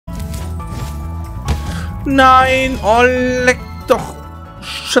Nein, oh, leck doch.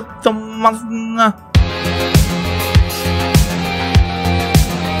 Scheiße, Mann.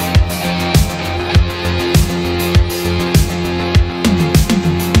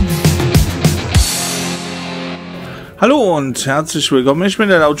 Hallo und herzlich willkommen, ich bin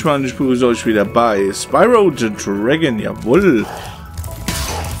der Lautschmer und ich begrüße euch wieder bei Spyro The Dragon, jawohl.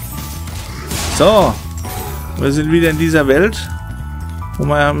 So, wir sind wieder in dieser Welt, wo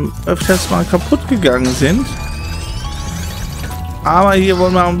wir öfters mal kaputt gegangen sind. Aber hier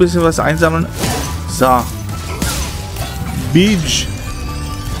wollen wir auch ein bisschen was einsammeln. So. Beach.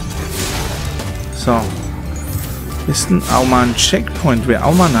 So. Ist denn auch mal ein Checkpoint, wäre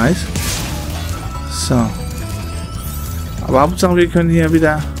auch mal nice. So. Aber Hauptsache wir können hier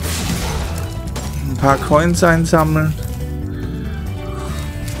wieder ein paar Coins einsammeln.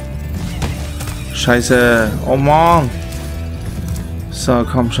 Scheiße. Oh Mann. So,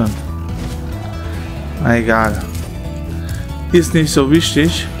 komm schon. Na egal. Ist nicht so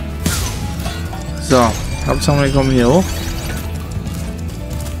wichtig. So. Hauptsache wir kommen hier hoch.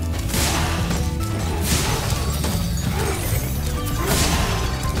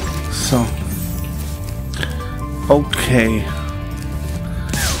 So. Okay.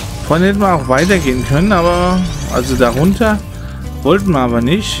 Vorhin hätten wir auch weitergehen können, aber also darunter wollten wir aber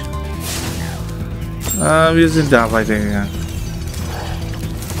nicht. Wir sind da weitergegangen.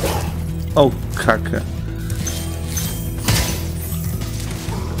 Oh, Kacke.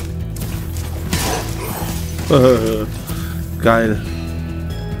 Geil.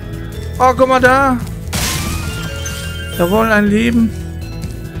 Oh, guck mal da. Da wollen ein Leben.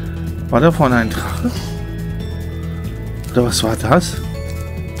 War da vorne ein Drache? Oder was war das?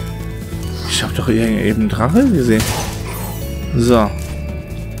 Ich habe doch eben Drache gesehen. So.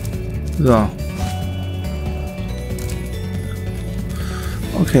 So.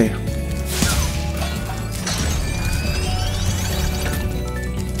 Okay.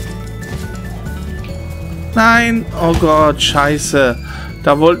 Nein! Oh Gott, scheiße.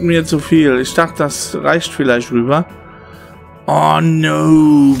 Da wollten wir zu viel. Ich dachte, das reicht vielleicht rüber. Oh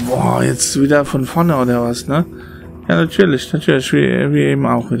no. Boah, jetzt wieder von vorne oder was, ne? Ja, natürlich, wie eben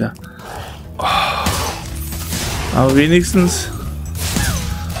auch wieder. Oh. Aber wenigstens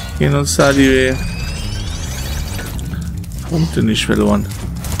gehen uns da die Punkte nicht verloren.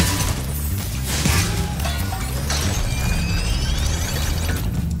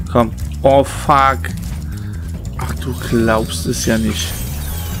 Komm. Oh, fuck. Ach, du glaubst es ja nicht.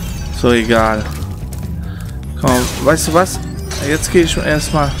 So, egal. Komm, weißt du was? Jetzt gehe ich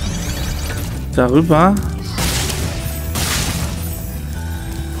erstmal darüber.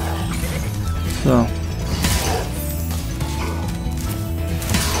 So.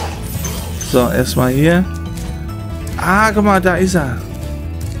 So, erstmal hier. Ah, guck mal, da ist er.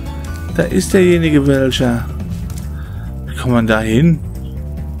 Da ist derjenige welcher. Wie kommt man da hin?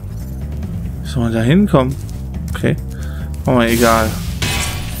 Wie soll man da hinkommen? Okay. Aber egal.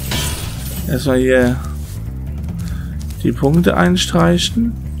 Erstmal hier die Punkte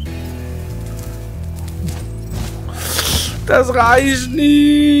einstreichen. Das reicht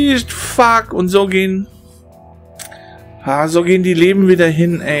nicht. Fuck. Und so gehen. So gehen die Leben wieder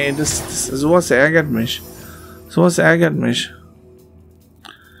hin, ey. Sowas ärgert mich. Sowas ärgert mich.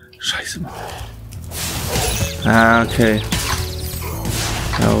 Scheiße, Mann. Ah, okay.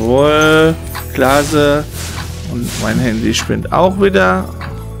 Jawohl. Klasse. Und mein Handy spinnt auch wieder.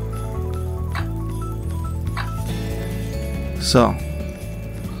 So.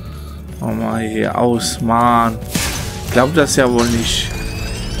 Mach mal hier aus, Mann. Ich glaube das ja wohl nicht.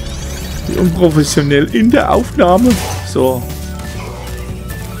 Wie unprofessionell in der Aufnahme. So.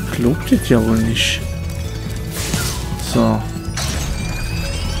 Glaubt das ja wohl nicht. So.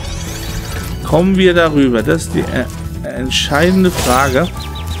 Kommen wir darüber? Das ist die entscheidende Frage.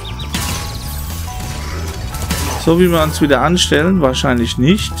 So wie wir uns wieder anstellen, wahrscheinlich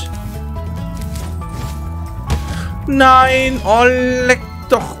nicht. Nein, oh, leck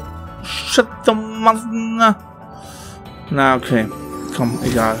doch. Scheiße, Mann. Na, okay. Komm,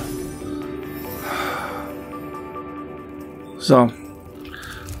 egal. So.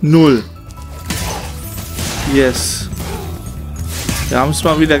 0. Yes. Wir haben es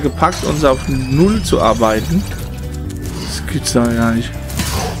mal wieder gepackt, uns auf 0 zu arbeiten. Das gibt's doch gar nicht.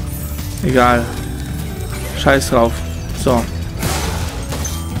 Egal. Scheiß drauf. So.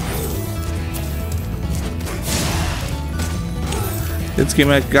 Jetzt gehen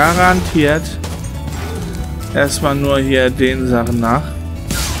wir garantiert erstmal nur hier den Sachen nach.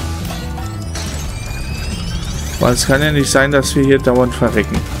 Weil es kann ja nicht sein, dass wir hier dauernd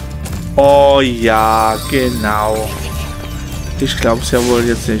verrecken. Oh ja, genau. Ich glaube es ja wohl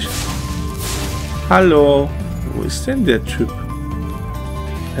jetzt nicht. Hallo. Wo ist denn der Typ?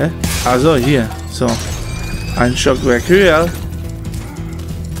 Hä? Also hier. So. Ein Stockwerk höher.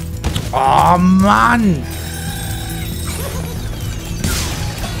 Oh Mann.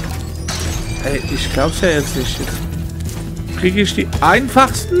 Ey, ich glaub's ja jetzt nicht. Kriege ich die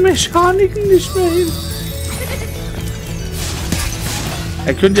einfachsten Mechaniken nicht mehr hin.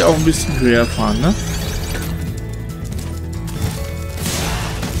 Er könnte ja auch ein bisschen höher fahren, ne?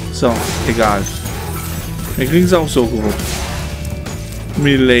 So, egal. Wir kriegen es auch so gut.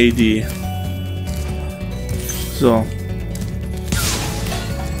 Milady. So.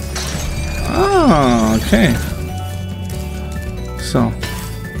 Ah, okay. So.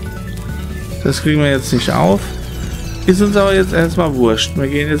 Das kriegen wir jetzt nicht auf. Ist uns aber jetzt erstmal wurscht. Wir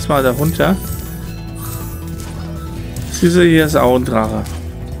gehen jetzt mal da runter. Siehst du, hier ist auch ein Drache.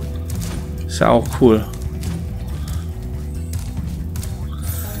 Ist ja auch cool.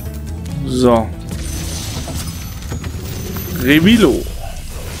 So. Revilo.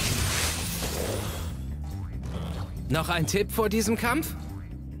 Noch ein Tipp vor diesem Kampf?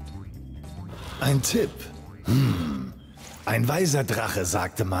 Ein Tipp. Ein weiser Drache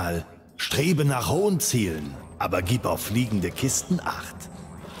sagte mal, strebe nach hohen Zielen, aber gib auf fliegende Kisten Acht.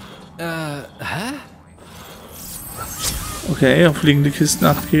 Hä? Okay, auf fliegende Kisten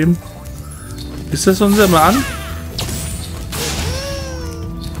Acht geben. Ist das unser Mann?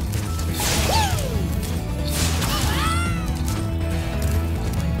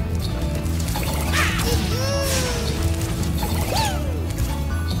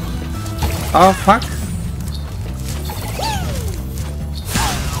 Ah, fuck.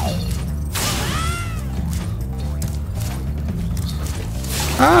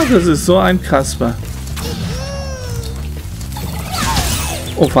 Ah, das ist so ein Kasper.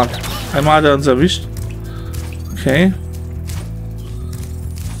 Oh, fuck. Einmal hat er uns erwischt. Okay.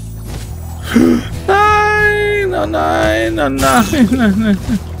 Nein, oh nein, oh nein, nein, nein.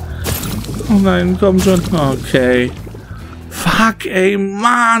 Oh nein, komm schon. Okay. Fuck, ey,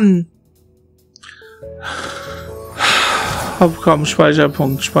 Mann. Hopp, komm,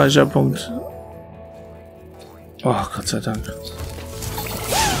 Speicherpunkt, Speicherpunkt. Oh, Gott sei Dank.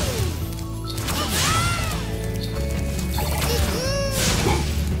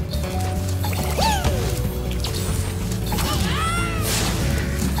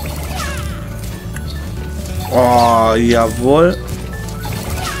 Oh, jawohl.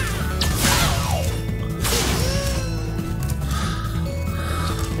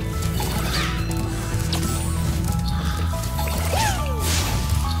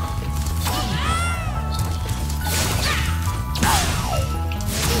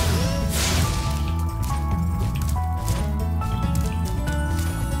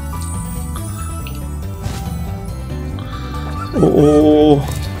 Oh.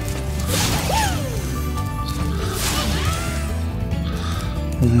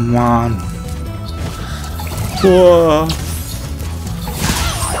 Oh Mann. Boah.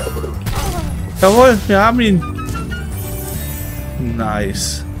 Jawohl, wir haben ihn.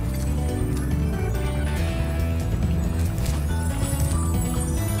 Nice.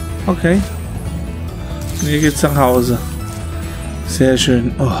 Okay. Hier geht's nach Hause. Sehr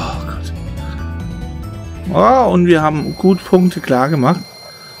schön. Oh Gott. Oh, und wir haben gut Punkte klar gemacht.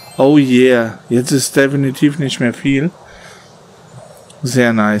 Oh yeah. Jetzt ist definitiv nicht mehr viel.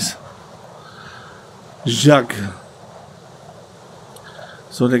 Sehr nice. Jacques.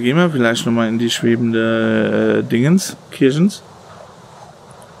 So, da gehen wir vielleicht nochmal in die schwebende Dingens, Kirchens.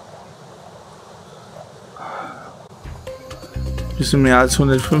 Bisschen mehr als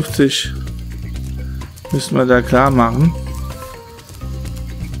 150 müssen wir da klar machen.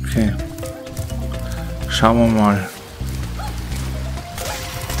 Okay. Schauen wir mal.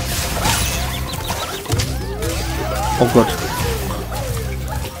 Oh Gott.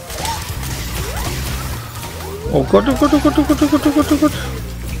 Oh Gott, oh Gott, oh Gott, oh Gott, oh Gott, oh Gott, oh Gott.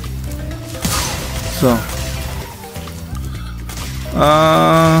 So.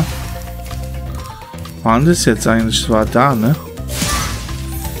 Waren das jetzt eigentlich? Das war da, ne?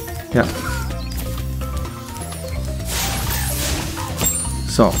 Ja.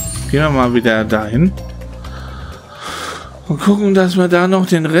 So. Gehen wir mal wieder dahin. Und gucken, dass wir da noch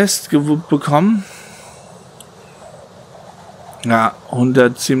den Rest gewuppt bekommen. Ja,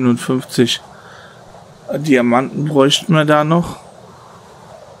 157 Diamanten bräuchten wir da noch.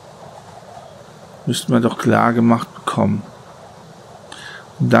 Müssten wir doch klar gemacht bekommen.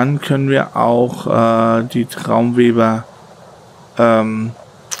 Und dann können wir auch die Traumweber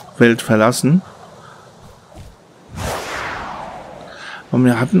Welt verlassen. Und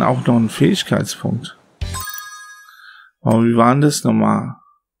wir hatten auch noch einen Fähigkeitspunkt. Aber wie war das nochmal?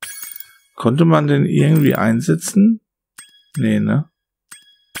 Konnte man den irgendwie einsetzen? Nee, ne?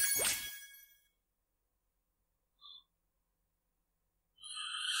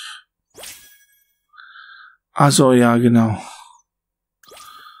 Ach so, ja, genau.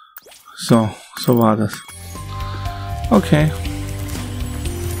 So war das. Okay.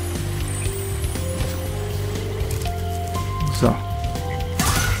 So.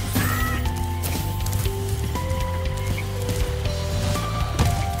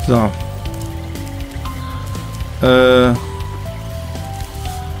 So.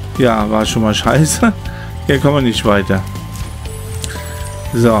 Ja, war schon mal scheiße. Hier kommen wir nicht weiter.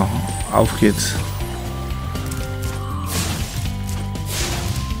 So, auf geht's.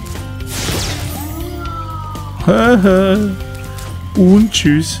 Und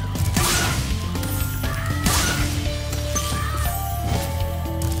tschüss.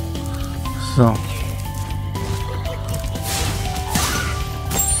 So.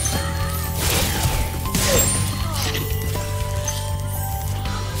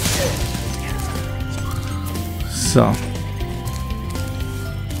 So.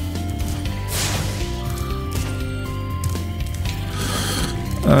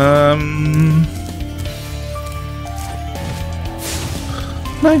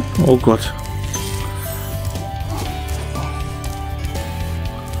 Nein. Oh Gott.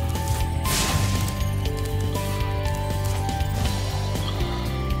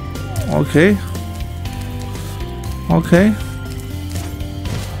 Okay. Okay.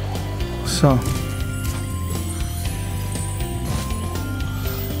 So.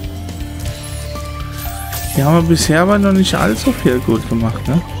 Die haben wir bisher aber noch nicht allzu viel gut gemacht,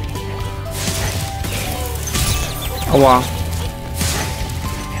 ne? Aua.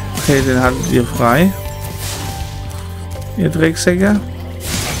 Okay, den hattet ihr frei. Ihr Drecksäcker.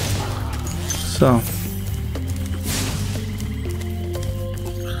 So.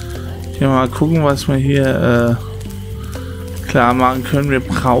 Hier mal gucken, was wir hier klar machen können. Wir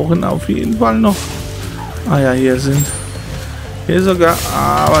brauchen auf jeden Fall noch. Ah ja, hier sind. Hier sogar.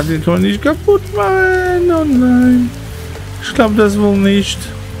 Aber den können wir nicht kaputt machen. Oh nein. Ich glaube das wohl nicht.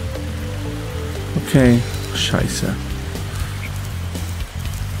 Okay. Scheiße.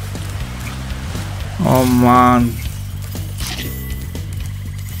 Oh Mann.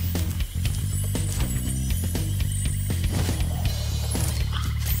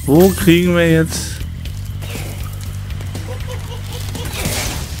 Wo kriegen wir jetzt?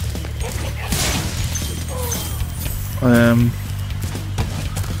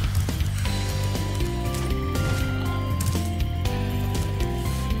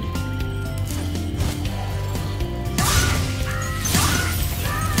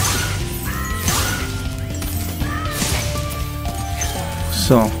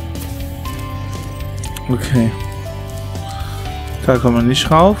 So. Okay. Da kommen wir nicht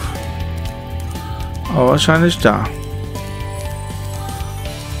rauf. Aber wahrscheinlich da.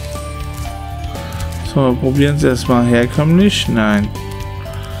 So, wir probieren es erstmal herkömmlich. Nein.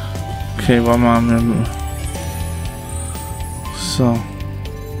 Okay, wollen wir mal. So.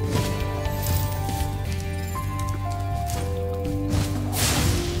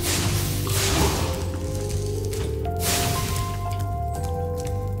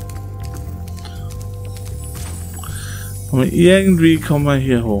 Aber irgendwie kommen wir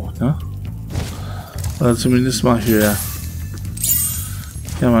hier hoch, ne? Oder zumindest mal höher.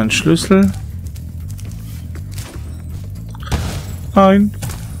 Hier haben wir einen Schlüssel. Nein.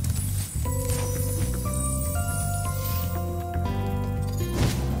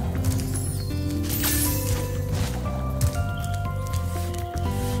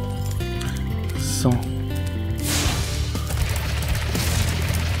 So.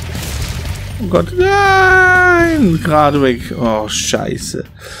 Oh Gott, nein! Gerade weg. Oh, scheiße.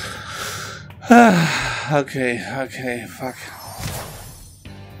 Okay, fuck.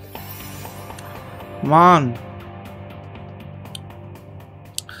 Mann.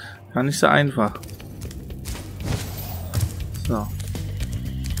 Gar nicht so einfach. So.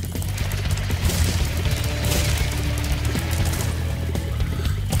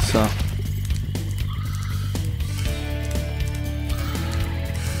 So.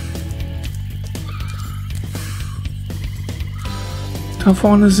 Da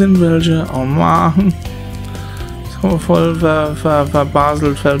vorne sind welche. Oh Mann. So voll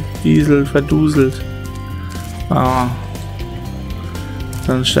verbaselt, verdieselt, verduselt. Ah.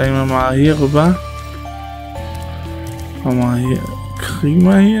 Dann steigen wir mal hier rüber. Mal hier. Kriegen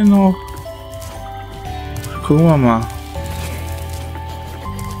wir hier noch? Gucken wir mal.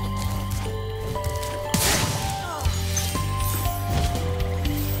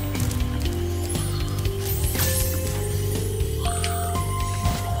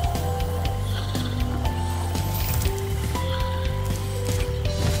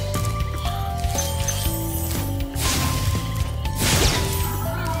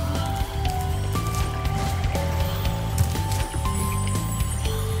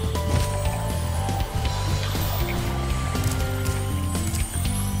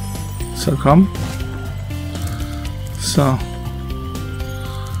 So, komm. So.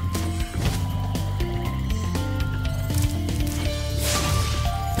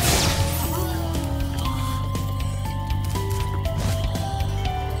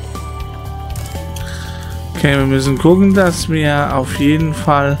 Okay, wir müssen gucken, dass wir auf jeden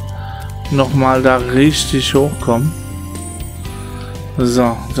Fall nochmal da richtig hochkommen.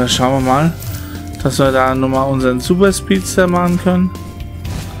 So, dann schauen wir mal, dass wir da nochmal unseren Super Speedster machen können.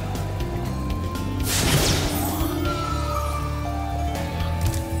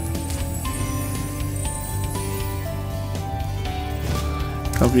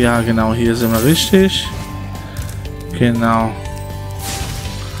 Ich glaube, ja, genau, hier sind wir richtig. Genau.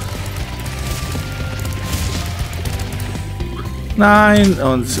 Nein,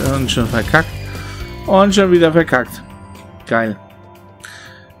 und schon verkackt. Und schon wieder verkackt. Geil.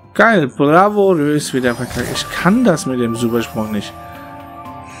 Geil, bravourös wieder verkackt. Ich kann das mit dem Supersprung nicht.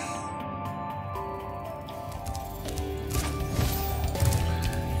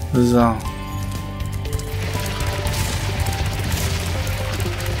 So.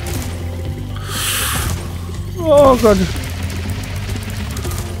 Oh Gott.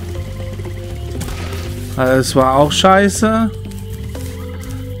 Es war auch scheiße.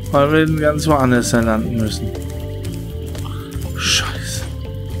 Weil wir ganz woanders landen müssen. Scheiße.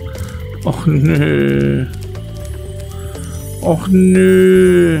 Och nö. Och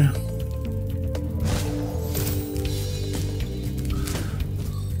nö.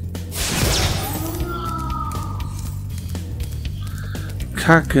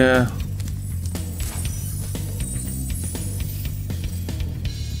 Kacke.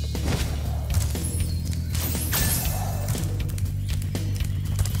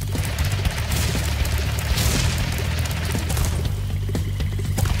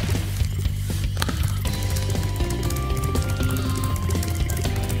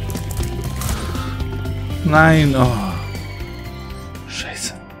 Nein, oh.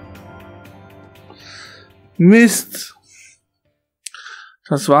 Scheiße. Mist.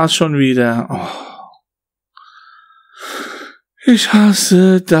 Das war's schon wieder. Oh. Ich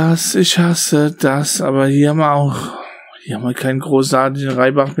hasse das, aber hier haben wir keinen großartigen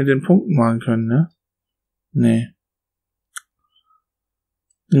Reibach mit den Punkten machen können, ne? Nee.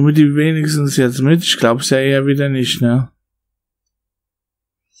 Nehmen die wenigstens jetzt mit? Ich glaube es ja eher wieder nicht, ne?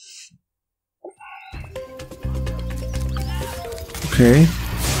 Okay.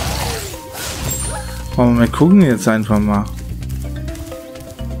 Wollen wir mal gucken jetzt einfach mal.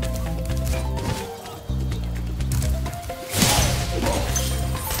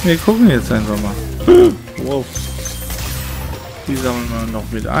 Wir gucken jetzt einfach mal. Wow. Die sammeln wir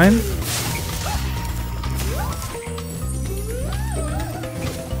noch mit ein.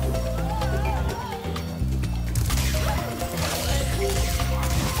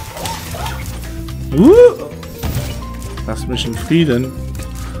 Lass mich in Frieden.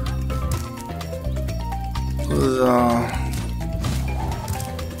 So.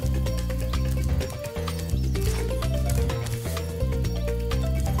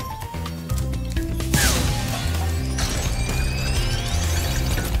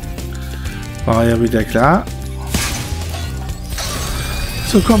 War ja wieder klar.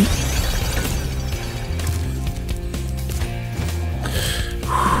 So, komm.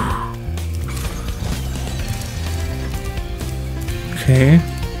 Okay.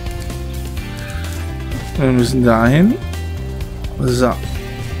 Wir müssen dahin. So.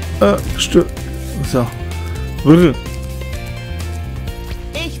 So.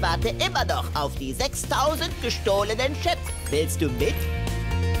 Ich warte immer noch auf die 6000 gestohlenen Chips. Willst du mit?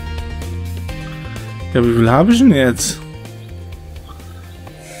 Ja, wie viel habe ich denn jetzt?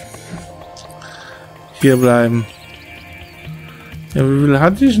 Hier bleiben. Ja, wie viel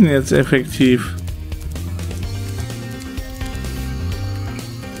hatte ich denn jetzt effektiv?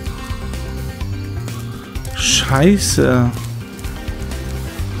 Scheiße.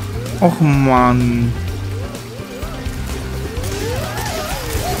 Och Mann.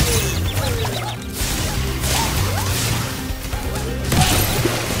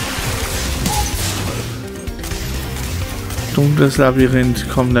 Dunkles Labyrinth.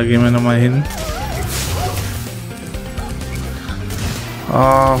 Komm, da gehen wir nochmal hin.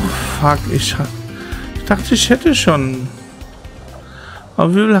 Oh, fuck. Ich dachte, ich hätte schon.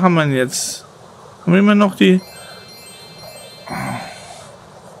 Aber wie viel haben wir denn jetzt? Haben wir immer noch die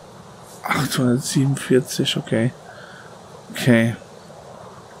 847, okay. Okay.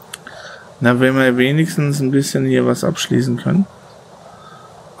 Na, wenn wir wenigstens ein bisschen hier was abschließen können.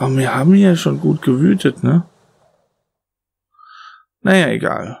 Aber wir haben hier schon gut gewütet, ne? Naja,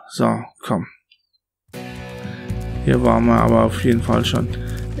 egal. So, komm. Hier waren wir aber auf jeden Fall schon.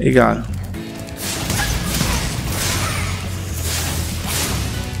 Egal.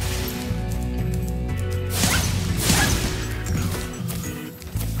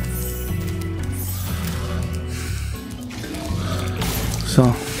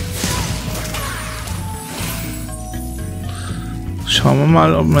 So. Schauen wir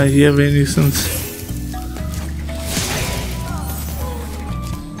mal, ob wir hier wenigstens...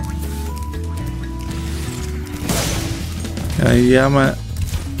 Ja, hier haben wir...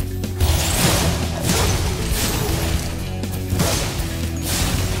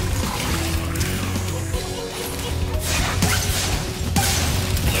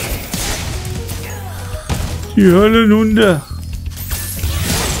 Die Höllenhunde.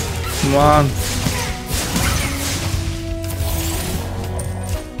 Mann.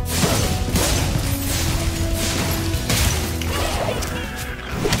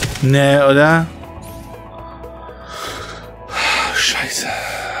 Nee, oder? Scheiße.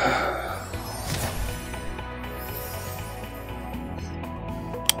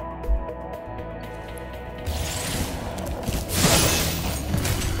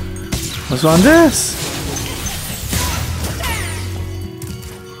 Was war denn das?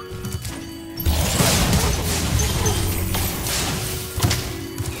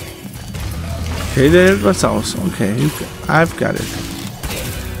 Okay, der hält was aus. Okay, I've got it.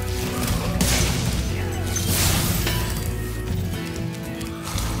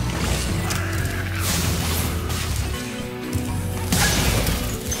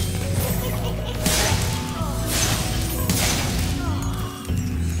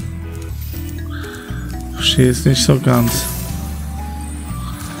 Verstehe es nicht so ganz.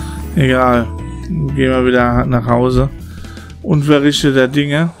 Egal. Gehen wir wieder nach Hause und verrichte der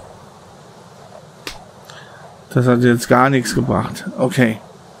Dinge. Das hat jetzt gar nichts gebracht. Okay.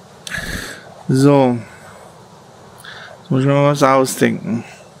 So. Jetzt muss ich mir mal was ausdenken.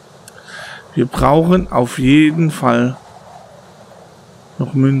 Wir brauchen auf jeden Fall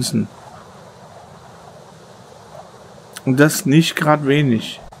noch Münzen. Und das nicht gerade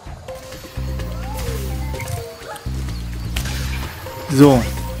wenig. So.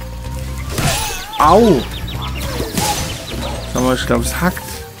 Au! Aber ich glaube, es hackt.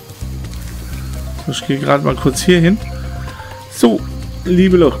 Ich gehe gerade mal kurz hier hin. So,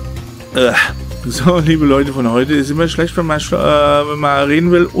 liebe Leute von heute, ist immer schlecht, wenn man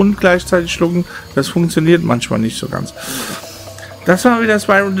reden will und gleichzeitig schlucken. Das funktioniert manchmal nicht so ganz. Das war wieder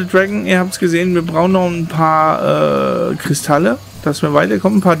Spyro the Dragon. Ihr habt es gesehen, wir brauchen noch ein paar Kristalle, dass wir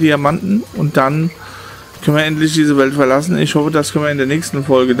weiterkommen, ein paar Diamanten und dann können wir endlich diese Welt verlassen. Ich hoffe, das können wir in der nächsten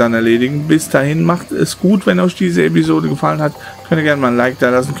Folge dann erledigen. Bis dahin, macht es gut, wenn euch diese Episode gefallen hat. Könnt ihr gerne mal ein Like da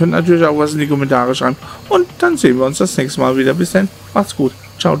lassen. Könnt natürlich auch was in die Kommentare schreiben. Und dann sehen wir uns das nächste Mal wieder. Bis dann, macht's gut.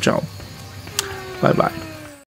 Ciao, ciao. Bye, bye.